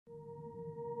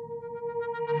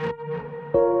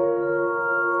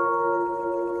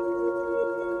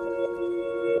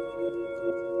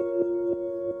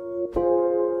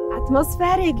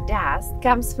atmospheric dust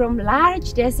comes from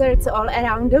large deserts all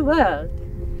around the world.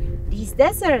 These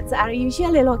deserts are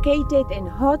usually located in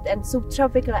hot and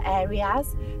subtropical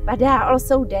areas, but there are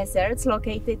also deserts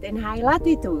located in high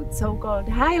latitude, so-called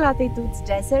high-latitude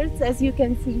deserts, as you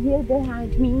can see here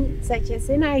behind me, such as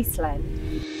in Iceland.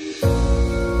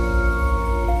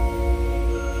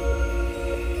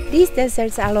 These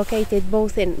deserts are located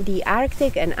both in the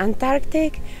Arctic and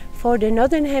Antarctic, for the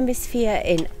Northern Hemisphere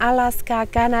in Alaska,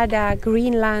 Canada,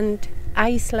 Greenland,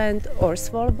 Iceland or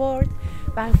Svalbard,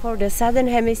 but for the Southern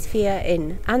Hemisphere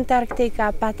in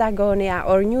Antarctica, Patagonia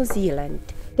or New Zealand.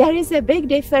 There is a big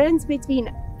difference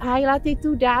between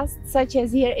high-latitude dust, such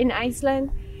as here in Iceland,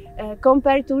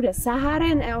 compared to the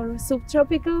Saharan or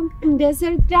subtropical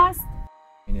desert dust.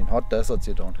 In hot deserts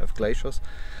you don't have glaciers,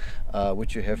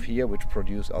 which you have here, which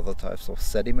produce other types of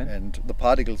sediment. And the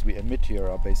particles we emit here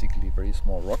are basically very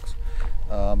small rocks.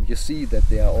 You see that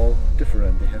they are all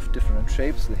different. They have different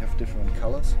shapes, they have different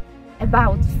colors.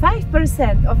 About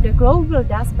 5% of the global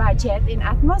dust budget in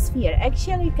atmosphere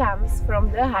actually comes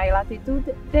from the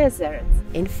high-latitude deserts.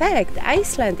 In fact,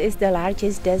 Iceland is the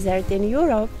largest desert in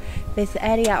Europe, with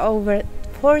area over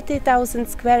 40,000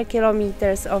 square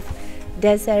kilometers of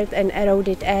desert and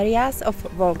eroded areas of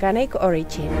volcanic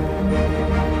origin.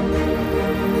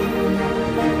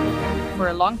 For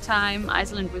a long time,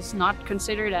 Iceland was not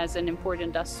considered as an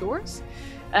important dust source.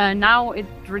 Now it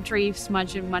retrieves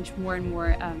much more and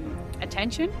more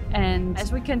attention, and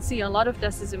as we can see, a lot of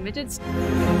dust is emitted. So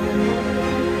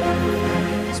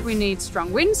we need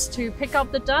strong winds to pick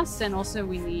up the dust, and also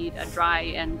we need a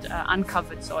dry and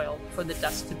uncovered soil for the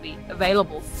dust to be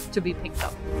available to be picked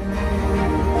up.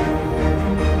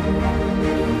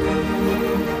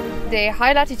 The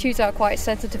high latitudes are quite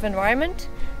sensitive environment,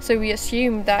 so we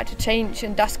assume that a change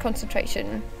in dust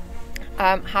concentration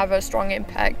have a strong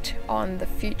impact on the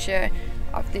future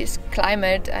of this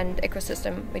climate and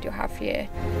ecosystem we do have here.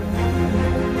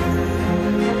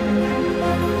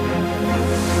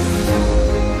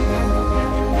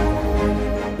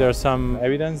 There's some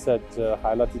evidence that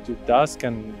high latitude dust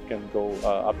can go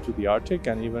up to the Arctic,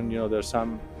 and even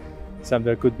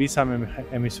there could be some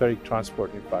hemispheric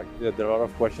transport. In fact, there are a lot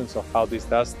of questions of how this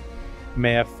dust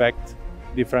may affect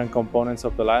different components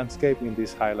of the landscape in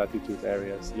these high latitude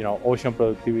areas. Ocean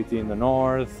productivity in the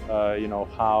north,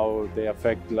 how they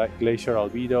affect glacier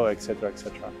albedo, etc.,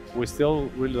 etc. We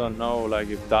still really don't know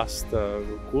if dust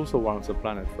cools or warms the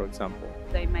planet, for example.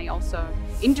 They may also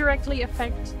indirectly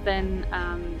affect then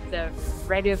the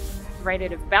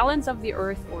radiative balance of the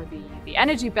Earth, or the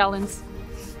energy balance,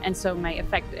 and so may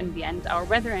affect in the end our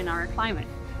weather and our climate.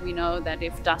 We know that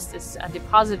if dust is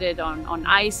deposited on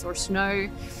ice or snow,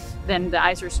 then the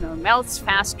ice or snow melts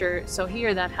faster, so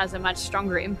here that has a much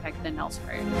stronger impact than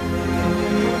elsewhere.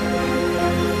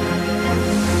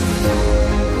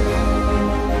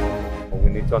 We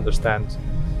need to understand,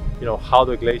 how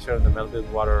the glacier and the melted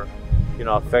water,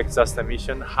 affects dust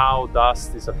emission, how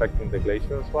dust is affecting the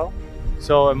glacier as well.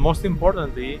 So, most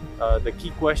importantly, the key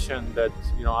question that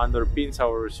underpins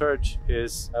our research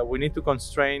is we need to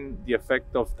constrain the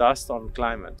effect of dust on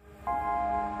climate.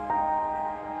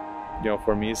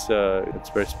 For me, it's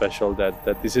very special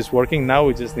that this is working now.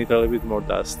 We just need a little bit more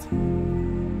dust.